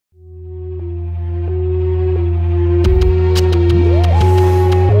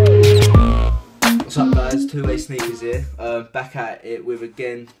Sneakers here, back at it with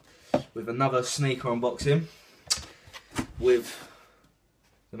another sneaker unboxing with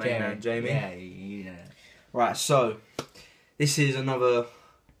the main man Jamie. Yeah. Right, so this is another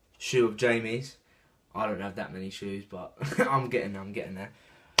shoe of Jamie's. I don't have that many shoes, but I'm getting there.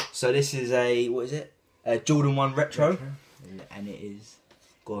 So this is a a Jordan 1 Retro, and it is.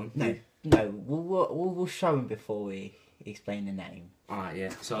 Go on. No, we'll show him before we explain the name. Alright, yeah.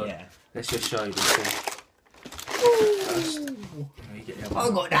 So yeah. let's just show you this thing. First, you get the other I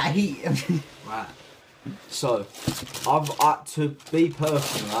one. got that heat. Right. So, to be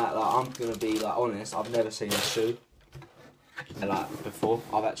personal, I'm gonna be honest. I've never seen a shoe before.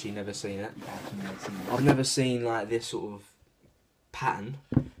 I've actually never seen it. I've never seen this sort of pattern.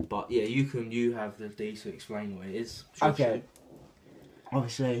 But yeah, you have the D to explain what it is. Okay.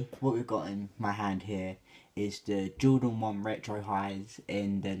 Obviously, what we've got in my hand here is the Jordan 1 Retro Highs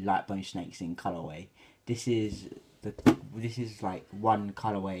in the light bone snakeskin colorway. This is like one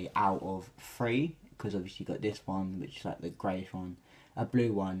colorway out of 3, because obviously you got this one, which is like the greyish one, a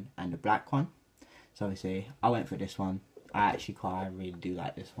blue one, and a black one. So obviously I went for this one. I really do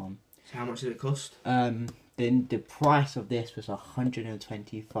like this one. So how much did it cost? Then the price of this was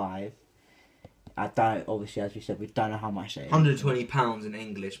 125. I don't, obviously, as we said, we don't know how much it is. £120 in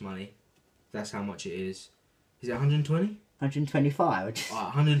English money. That's how much it is. Is it 120? 125.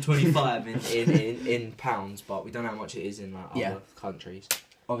 125 in pounds, but we don't know how much it is in other countries.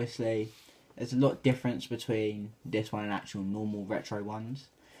 Obviously, there's a lot of difference between this one and actual normal retro ones.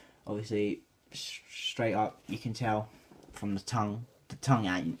 Obviously, straight up, you can tell from the tongue. The tongue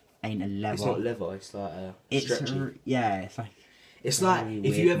ain't a leather. It's not leather. It's like stretchy. It's like really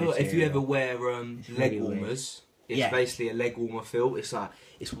if you ever wear leg really warmers, it's basically a leg warmer feel.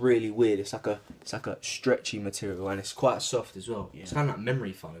 It's really weird. It's like a stretchy material, and it's quite soft as well. Yeah. It's kind of like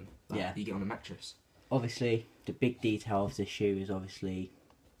memory foam. You get on a mattress. Obviously, the big detail of this shoe is obviously,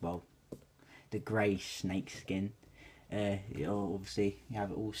 well, the grey snake skin. Obviously, you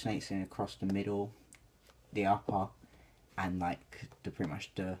have all snakeskin across the middle, the upper, and pretty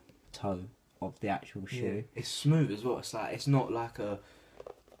much the toe of the actual shoe. Yeah. It's smooth as well. It's not like a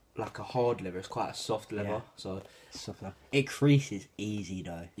hard leather. It's quite a soft leather. Yeah. So soft leather. It creases easy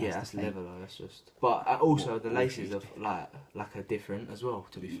though. That's leather though. That's just. But also the laces are are different as well.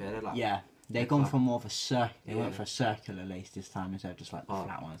 To be fair, they've gone for more of a circle. They went for a circular lace this time instead of just the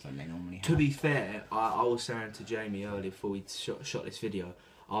flat ones that they normally have. To be fair, I was saying to Jamie earlier before we shot this video.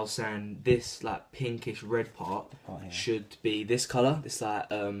 I was saying this pinkish red part should be this colour. This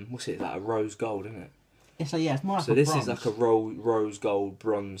what's it, like a rose gold, isn't it? It's it's more like so this bronze. Is like a rose gold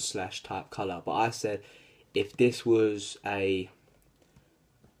bronze / type colour. But I said if this was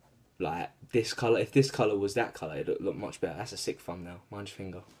this colour, if this colour was that colour, it'd look much better. That's a sick thumbnail. Mind your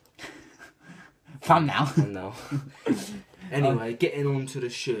finger. Thumbnail. Anyway, getting on to the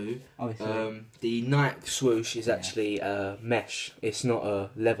shoe. The Nike swoosh is actually mesh. It's not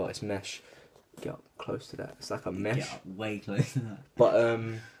a leather, it's mesh. Get up close to that. It's like a mesh. Get up way close to that. But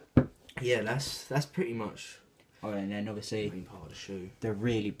yeah, that's pretty much. And then obviously the main part of the shoe. They're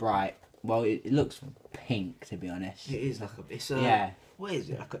really bright. Well, it looks pink, to be honest. It is what is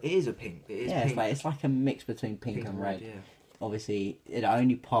it? It is a pink. It is pink. It's like a mix between pink and red. Yeah. Obviously, the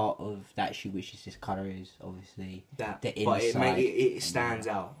only part of that shoe which is this colour is obviously the inside. But it stands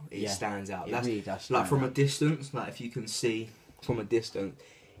out. It stands out. It really does stand from out. a distance, if you can see from a distance,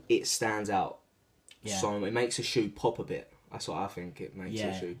 it stands out. Yeah. So it makes a shoe pop a bit. That's what I think. It makes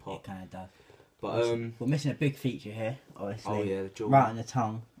a shoe pop. It kind of does. But we're missing a big feature here, obviously. Oh yeah, the Jordan. Right on the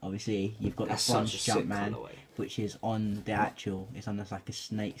tongue, obviously, you've got the bronze Jumpman, colorway. Which is on the actual. It's on this like a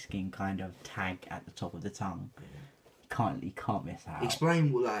snakeskin kind of tag at the top of the tongue. You can't miss that.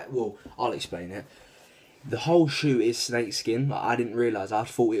 Explain I'll explain it. The whole shoe is snakeskin. I didn't realise. I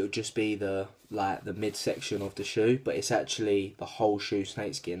thought it would just be the midsection of the shoe, but it's actually the whole shoe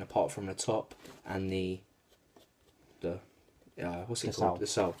snakeskin, apart from the top and the what's it called? The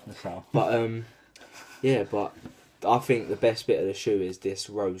sole. The sole. But but I think the best bit of the shoe is this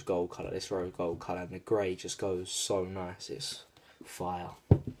rose gold colour. And the grey just goes so nice. It's fire.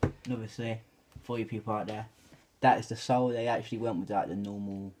 Obviously, for you people out there, that is the sole. They actually went with the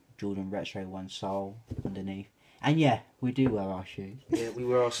normal Jordan Retro 1 sole underneath. And yeah, we do wear our shoes. Yeah, we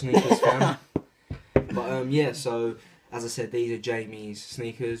wear our sneakers, fam. But so as I said, these are Jamie's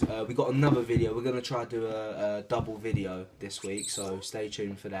sneakers. We got another video. We're gonna try to do a double video this week, so stay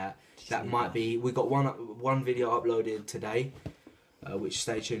tuned for that. That might be. We got one video uploaded today, which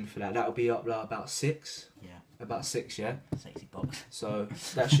stay tuned for that. That'll be up about 6. Yeah. About 6, yeah. Sexy box. So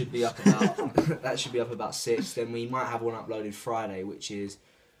that should be up about 6. Then we might have one uploaded Friday, which is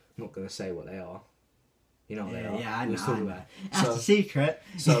I'm not gonna say what they are. You know what they Yeah, are. yeah, I We was know, talking I know. about it. That's So- a secret.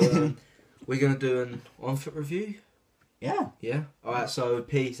 So we're gonna do an on-foot review. Yeah. Yeah. All right. So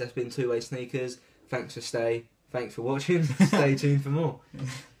peace. That's been Two Way Sneakers. Thanks for stay. Thanks for watching. Stay tuned for more.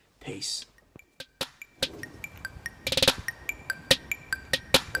 Peace.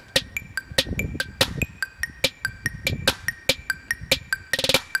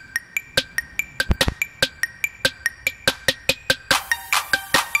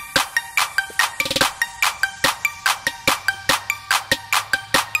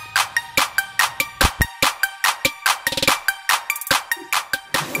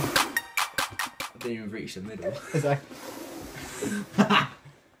 I didn't even reach the middle. It's like,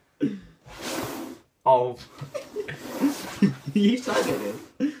 Oh. you started it.